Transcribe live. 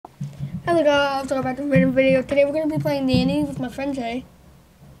Hello guys, welcome back to a random video. Today we're going to be playing Nanny with my friend Jay.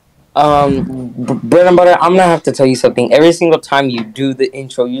 Bread and butter, I'm gonna have to tell you something. Every single time you do the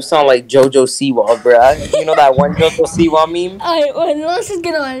intro, you sound like JoJo Siwa, bruh. You know that one JoJo Siwa meme? Alright, well, let's just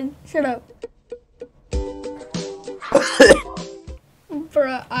get on. Shut up.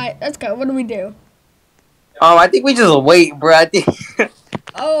 Alright, let's go. What do we do? I think we just wait, bruh. I think.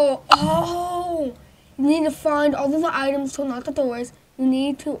 Oh! You need to find all of the items to unlock the doors. You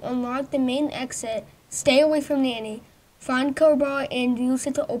need to unlock the main exit. Stay away from Nanny. Find Cobra and use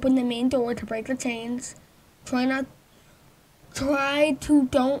it to open the main door to break the chains. Try to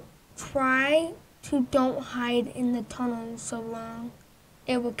don't hide in the tunnel so long.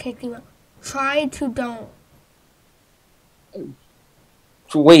 It will kick you out. Try to don't.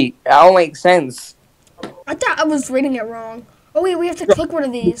 Wait, that don't make sense. I thought I was reading it wrong. Oh wait, we have to click one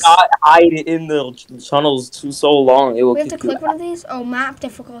of these. Not hide in the tunnels too so long. It will. We have to kick you click one of these. Oh, map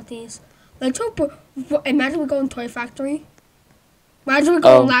difficulties. Let's hope. Imagine we go in toy factory. Imagine we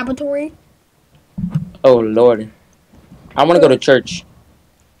go in laboratory. Oh Lord, I want to go to church.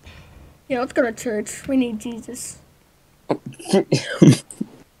 Yeah, let's go to church. We need Jesus. I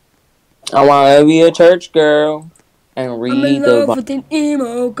want to be a church girl and read I'm in the love Bible. with an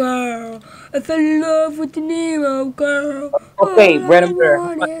emo girl. I fell in love with an emo girl. Okay, All Bread I and butter, how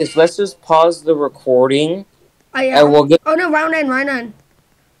want about is- this? Let's just pause the recording. Yeah. And we'll get. Oh no, round end.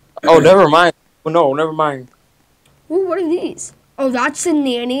 Oh, never mind. Oh, no, never mind. Ooh, what are these? Oh, that's the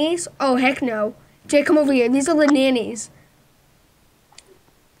nannies? Oh, heck no. Jay, come over here. These are the nannies.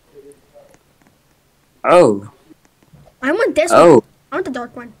 Oh. I want this one. Oh. I want the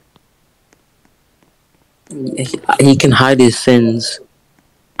dark one. He can hide his sins.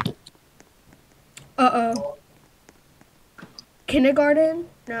 Uh-oh. Kindergarten?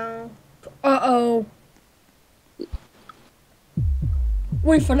 No. Uh-oh.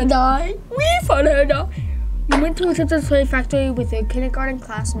 We finna die. You went to a children's toy factory with your kindergarten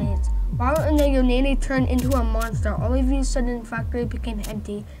classmates. While in there, your nanny turned into a monster. All of you stood in the factory became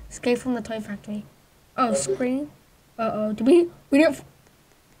empty. Escape from the toy factory. Oh, scream. Uh-oh. We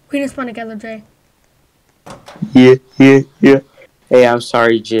didn't spawn together, Jay. Yeah. Hey, I'm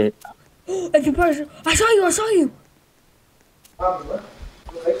sorry, Jit. If you push, I saw you.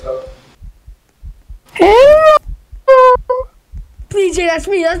 Please, Jay, that's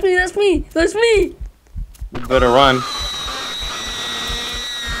me. You better run.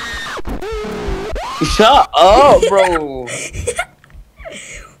 Shut up, bro.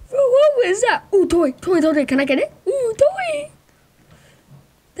 Bro, what was that? Ooh, toy. Can I get it? Ooh, toy.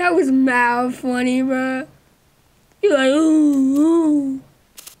 That was mad funny, bro. You're like, ooh.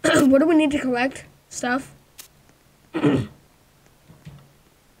 What do we need to collect? Stuff. I'm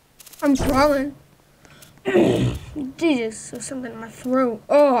crawling. Jesus, there's something in my throat.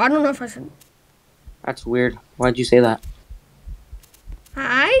 Oh, I don't know if I should. That's weird. Why'd you say that?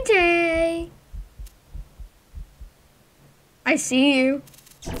 Hi, Jay. I see you.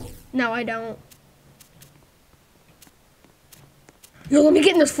 No, I don't. Yo, let me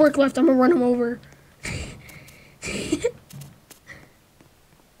get in this forklift. I'm gonna run him over.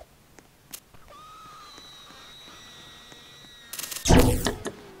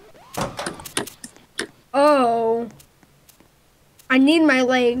 Oh. I need my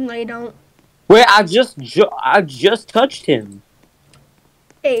leg. No, you don't. Wait, I just touched him.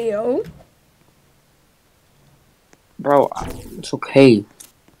 Ayo. Bro, it's okay.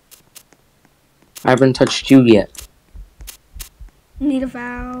 I haven't touched you yet. Need a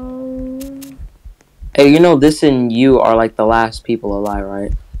valve. Hey, you know this and you are like the last people alive,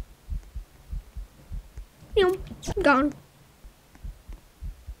 right? You know, I'm gone.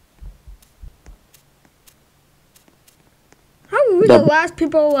 How are we the last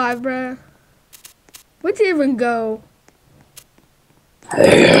people alive, bruh? Where'd you even go?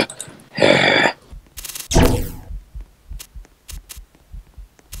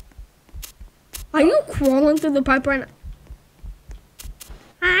 Are you crawling through the pipe right now?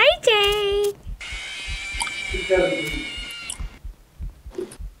 Hi, Jay.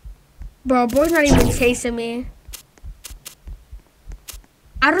 Bro, boy's not even chasing me.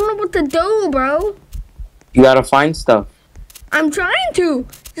 I don't know what to do, bro. You gotta find stuff. I'm trying to.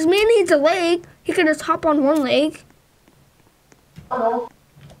 This man needs a leg. He can just hop on one leg.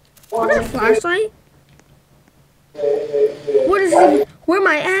 What is a flashlight? What is it? Where am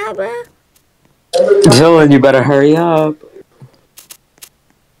I at, bruh? Dylan, you better hurry up.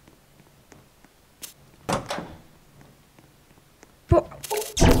 Bro.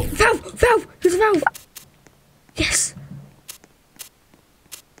 Valve! There's a valve! Yes!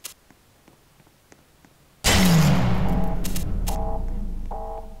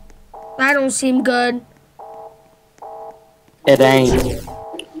 That don't seem good. It ain't.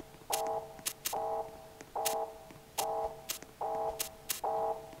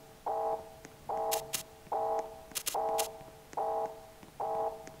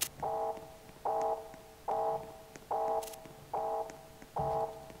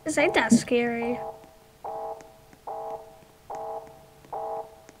 This ain't that scary.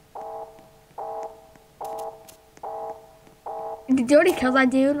 Did you already kill that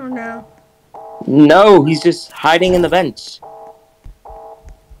dude or no? No, he's just hiding in the bench.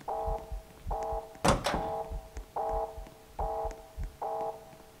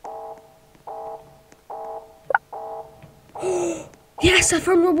 Yes, I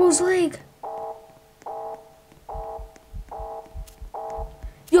found Robo's leg.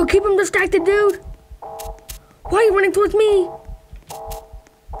 Yo, keep him distracted, dude. Why are you running towards me?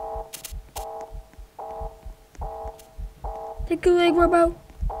 Take your leg, Robo.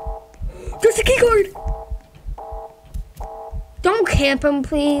 There's a key card. Don't camp him,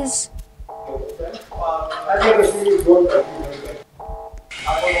 please.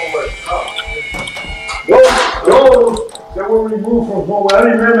 No, they were removed from home. I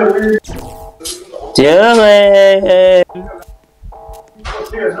remember we. Dylan!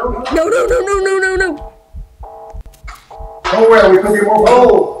 No. Don't worry, we can get more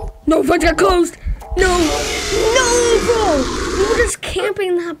gold. No, front got closed. No, bro. You were just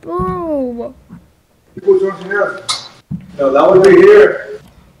camping that, bro. You put something else. No, that would be here.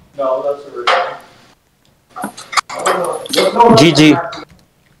 No, that's the GG.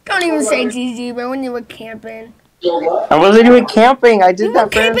 Don't even say GG, bro, when you were camping. I wasn't even camping. I did You were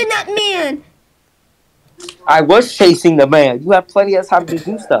that, camping that man. I was chasing the man. You have plenty of time to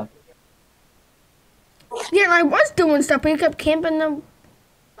do stuff. Yeah, I was doing stuff, but you kept camping them.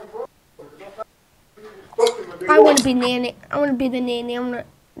 I want to be nanny. I want to be the nanny. I'm gonna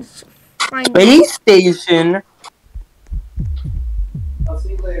find. Space station. I'll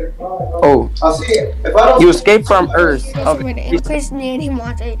see you later. Oh, I'll see you. If I don't you escaped from Earth. In case Nanny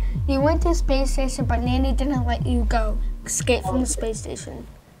wants it, you went to the space station, but Nanny didn't let you go. Escape from the space station.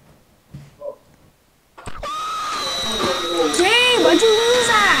 Jay, why'd you lose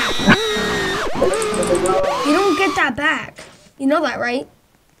that? You don't get that back. You know that, right?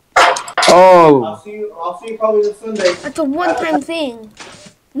 Oh, I'll see you probably this Sunday. That's a one-time thing.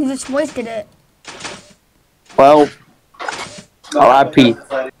 You just wasted it. well, R.I.P.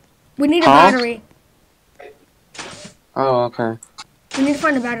 We need a Huh? battery. Oh, okay. We need to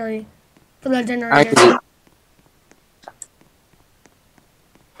find a battery for the I generator. can.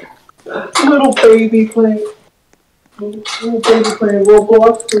 Little baby playing. Little baby playing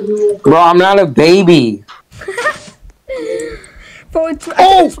Roblox. Bro, I'm not a baby. Bro, it's, One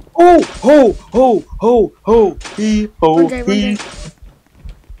day.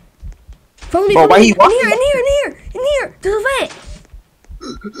 Phone me, Bro, why he in here. There's a vent.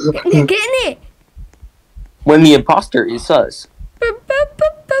 Get in it. When the imposter is us.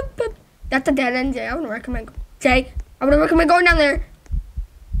 That's a dead end, Jay. I wouldn't recommend. Jay, I wouldn't recommend going down there.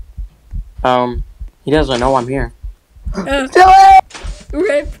 He doesn't know I'm here.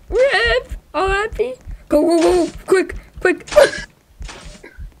 Rip. All happy. Go. Quick.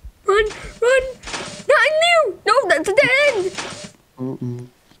 Run. Not in you. No, that's a dead end.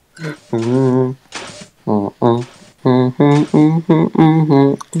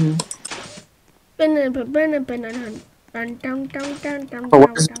 Oh,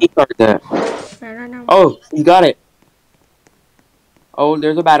 where's the key card at? Oh, you got it. Oh,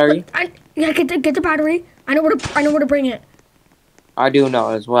 there's a battery. Yeah, get the battery. I know where to bring it. I do know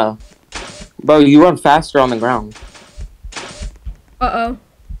as well. Bro, you run faster on the ground. Uh-oh.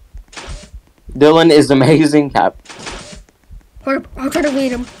 Dylan is amazing, Cap. I'll try to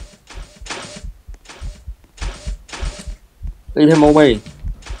lead him. Lead him away.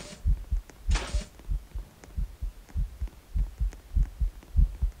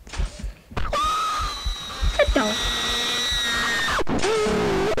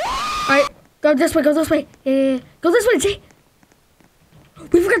 Alright, go this way. Yeah. Go this way, Jay.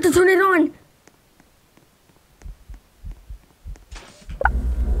 We forgot to turn it on.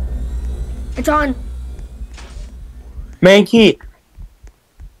 It's on. Main key.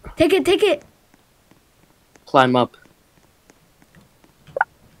 Take it. Climb up.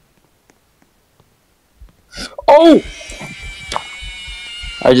 Oh!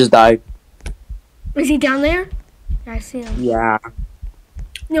 I just died. Is he down there? Yeah, I see him. Yeah.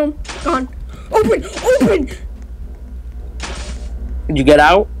 No, gone. Open! Did you get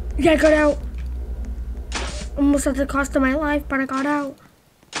out? Yeah, I got out. Almost at the cost of my life, but I got out.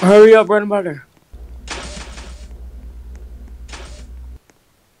 Hurry up, bread and butter.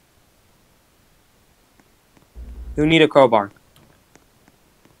 You need a crowbar.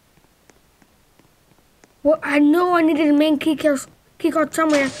 Well, I know I needed a main key card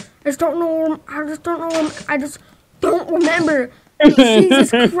somewhere. I just don't know. I just don't remember.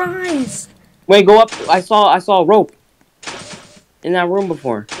 Jesus Christ! Wait, go up. I saw a rope in that room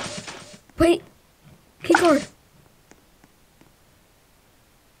before. Wait, key card.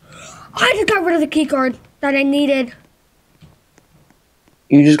 I just got rid of the key card that I needed.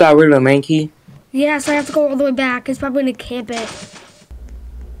 You just got rid of the main key? Yeah, so I have to go all the way back. It's probably gonna camp it.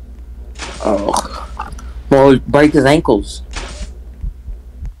 Oh. Well, break his ankles.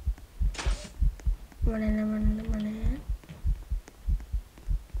 Running.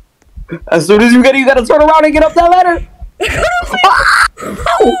 As soon as you gotta turn around and get up that ladder. Yeah,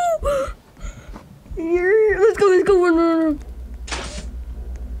 let's go, run.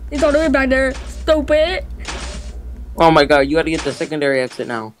 He's all the way back there. Stupid. Oh my god, you gotta get the secondary exit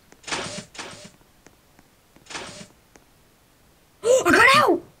now. I got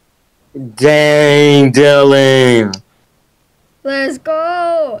out! Dang, Dylan. Let's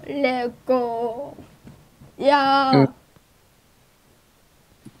go. Yeah.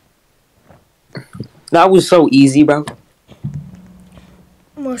 That was so easy, bro.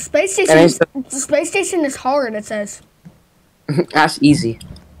 Well, space station is hard, it says. That's easy.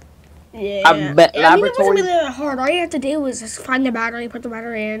 Yeah. I bet it wasn't laboratory. really that hard. All you have to do is just find the battery, put the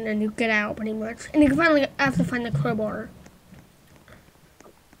battery in, and you get out pretty much. And you can finally have to find the crowbar.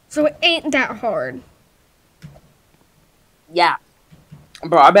 So it ain't that hard. Yeah.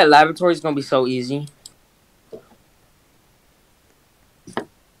 Bro, I bet laboratory is gonna be so easy.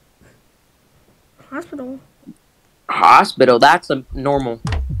 Hospital, that's a normal.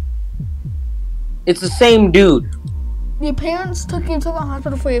 It's the same dude. Your parents took you to the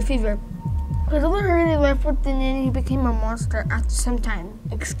hospital for your fever. Because of the hurry they left with the nanny, he became a monster after some time.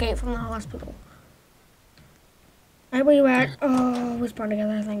 Escaped from the hospital. Right where you at? Oh, we spawned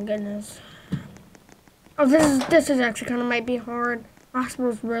together, thank goodness. Oh, this is actually kind of might be hard.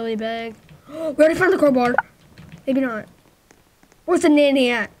 Hospital's really big. We already found the crowbar. Maybe not. Where's the nanny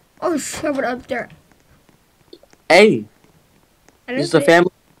at? Oh, shove it up there. Hey, it's a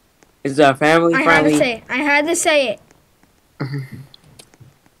family. It's a family friendly. I had to say it.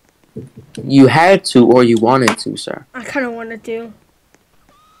 You had to, or you wanted to, sir. I kind of wanted to.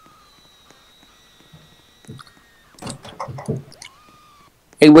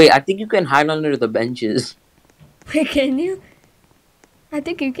 Hey, wait. I think you can hide under the benches. Wait, can you? I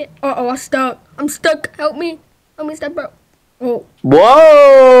think you can. Uh-oh, I'm stuck. I'm stuck. Help me. Help me step out. Oh.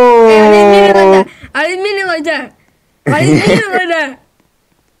 Whoa! Hey, I didn't mean it like that.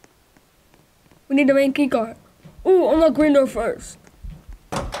 We need the main key card. Ooh, unlock window first.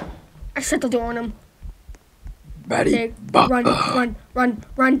 I shut the door on him. Ready? Run.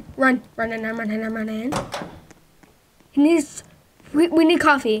 He needs... We need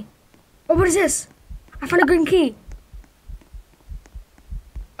coffee. Oh, what is this? I found a green key.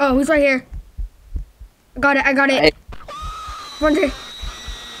 Oh, he's right here. I got it. Hey. Run, Jay.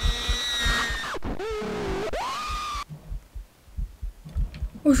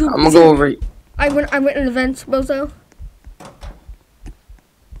 Oh, shoot. I'm gonna go over. I went in the vents, bozo.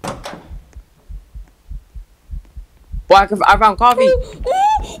 Well, I found coffee.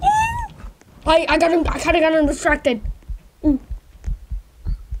 I got him. I kind of got him distracted. Ooh.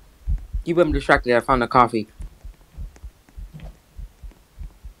 Keep him distracted. I found the coffee.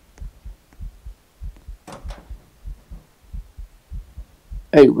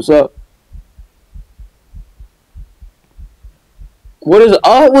 Hey, what's up? What is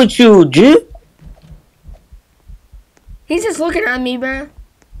up with you, G? He's just looking at me, bro.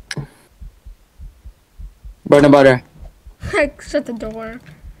 Burn the butter. Shut the door.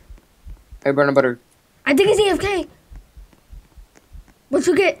 Hey, burn the butter. I think he's AFK. What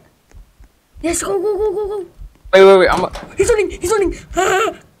you get? Yes, go. Wait. He's running.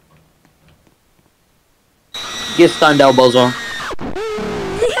 Get stunned, elbows on.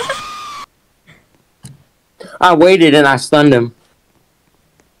 I waited and I stunned him.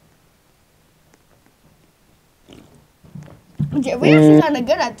 Yeah, we're actually kind of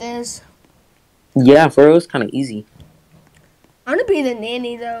good at this. Yeah, for real, it's kind of easy. I'm gonna be the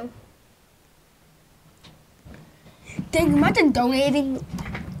nanny though. Dang, imagine donating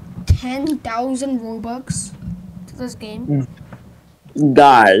 10,000 Robux to this game.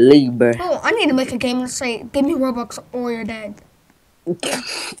 Golly, bro. Oh, I need to make a game and say, give me Robux or you're dead.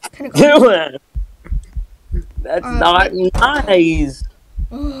 Dylan, that's not nice.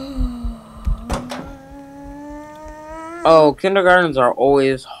 Oh, kindergartens are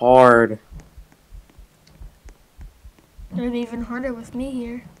always hard. It'll be even harder with me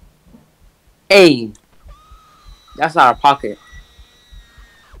here. Hey, That's out of pocket.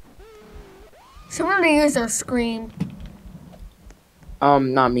 Somebody use their screen.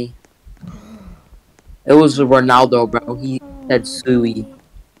 Not me. It was Ronaldo, bro. He said Suey.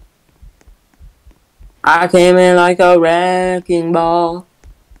 I came in like a wrecking ball.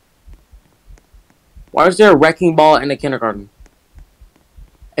 Why is there a wrecking ball in the kindergarten?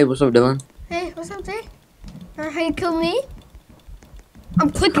 Hey, what's up, Dylan? Hey, what's up, Jay? How you kill me? I'm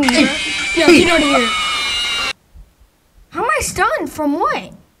clicking you. Yeah, get out of here. How am I stunned? From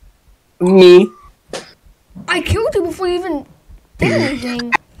what? Me. I killed you before you even did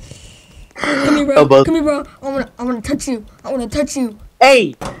anything. Come here, bro. Come here, bro. I wanna touch you. I wanna touch you.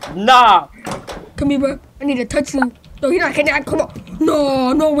 Hey, nah. Come here, bro. I need to touch you. No, you're not getting that. Come on.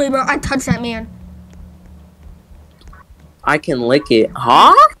 No, no way, bro. I touched that man. I can lick it.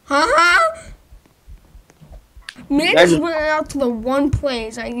 Huh? Huh? Man just went out to the one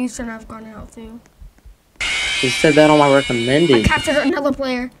place I used to have gone out to. He said that on my I recommended. captured another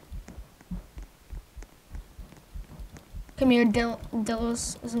player. Come here,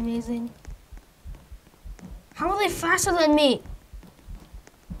 Dillos is amazing. How are they faster than me?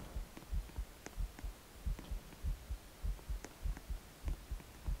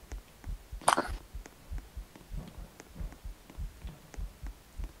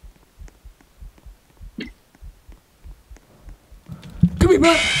 Come here,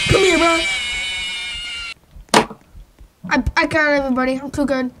 bro. Come here, bro. I got everybody. I'm too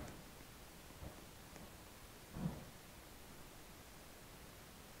good.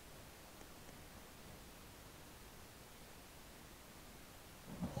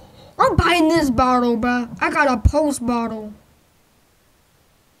 I'm buying this bottle, bro. I got a post bottle.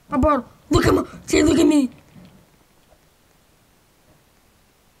 My bottle. Look at me. See, look at me.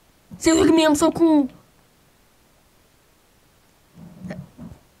 See, look at me. I'm so cool.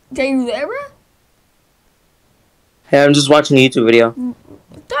 Jay, you there, bro? Hey, I'm just watching a YouTube video.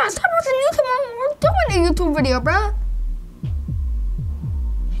 Dad, stop watching YouTube. I'm doing a YouTube video, bro.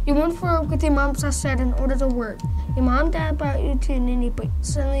 You went for it with your mom, so I said in order to work. Your mom and dad brought you to nanny, but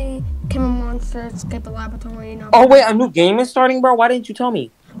suddenly came a monster, escaped the laboratory. Oh, wait, a new game is starting, bro? Why didn't you tell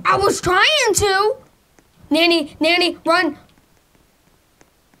me? I was trying to. Nanny, run.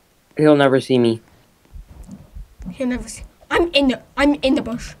 He'll never see me. He'll never see. I'm in the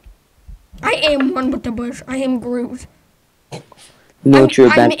bush. I am one with the bush. I am Groot. No,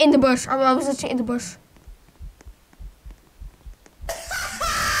 I'm in the bush. I was just in the bush.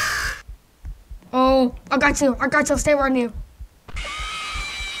 Oh, I got you. Stay right here.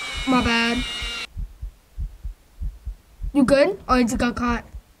 My bad. You good? Oh, you just got caught.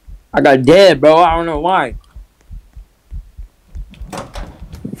 I got dead, bro. I don't know why.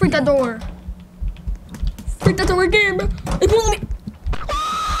 Freak that door. Freak that door again, bro. It won't let me.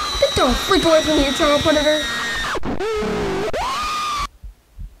 Get the freak away from me, you child predator.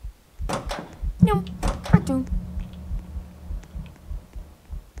 No, I do.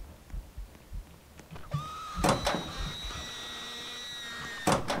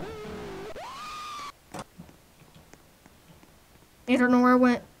 I don't know where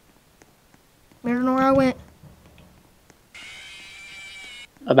I went.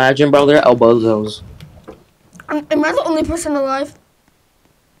 Imagine, bro, their elbows. Am I the only person alive?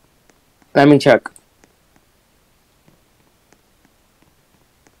 Let me check.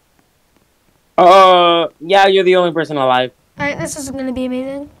 Yeah, you're the only person alive. Alright, this is gonna be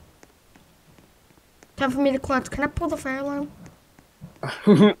amazing. Time for me to clutch. Can I pull the fire alarm?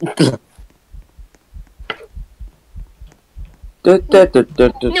 No, I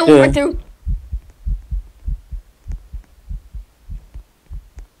do.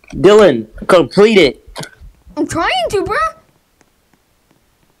 Dylan, complete it. I'm trying to, bruh.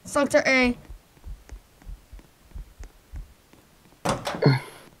 Sector A.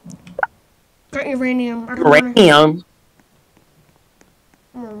 Got uranium. I don't Uranium?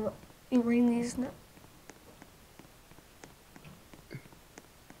 wanna... Uranium's not...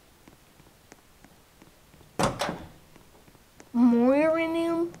 More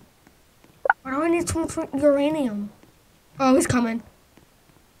uranium? Why do I need so much uranium? Oh, he's coming.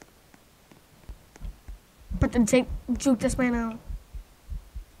 But then juke this man out.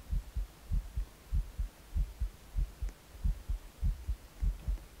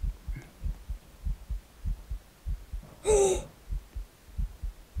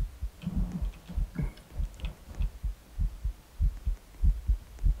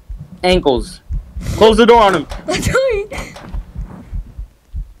 Ankles. Close the door on him. I'm trying.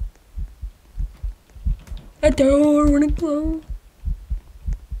 That door wouldn't close.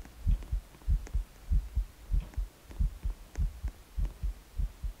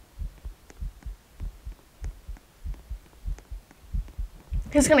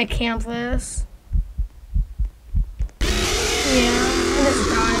 He's gonna camp this. Yeah, I just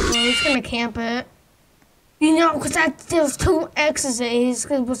died, bro. He's gonna camp it. You know, because there's 2 X's in it. He's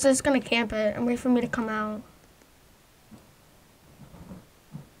just gonna camp it and wait for me to come out.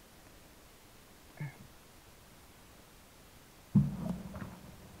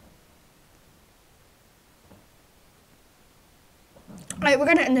 Alright, we're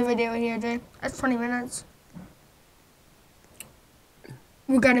gonna end the video here, Jay. That's 20 minutes.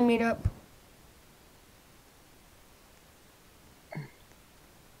 We gotta meet up.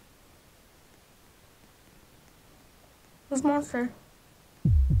 Who's Monster?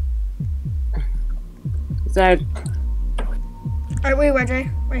 Zed. Alright, wait, where,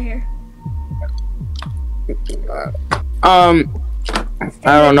 Jay? Right here. I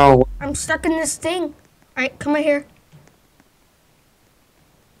don't know. I'm stuck in this thing. Alright, come right here.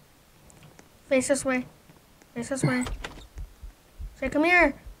 Face this way. Face this way. Say, come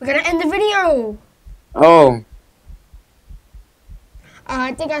here. We're gonna end the video. Oh.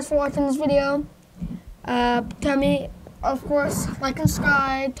 Thank you guys for watching this video. Tell me, of course, like and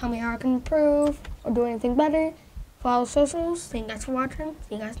subscribe. Tell me how I can improve or do anything better. Follow socials. Thank you guys for watching.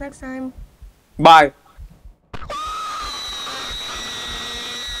 See you guys next time. Bye.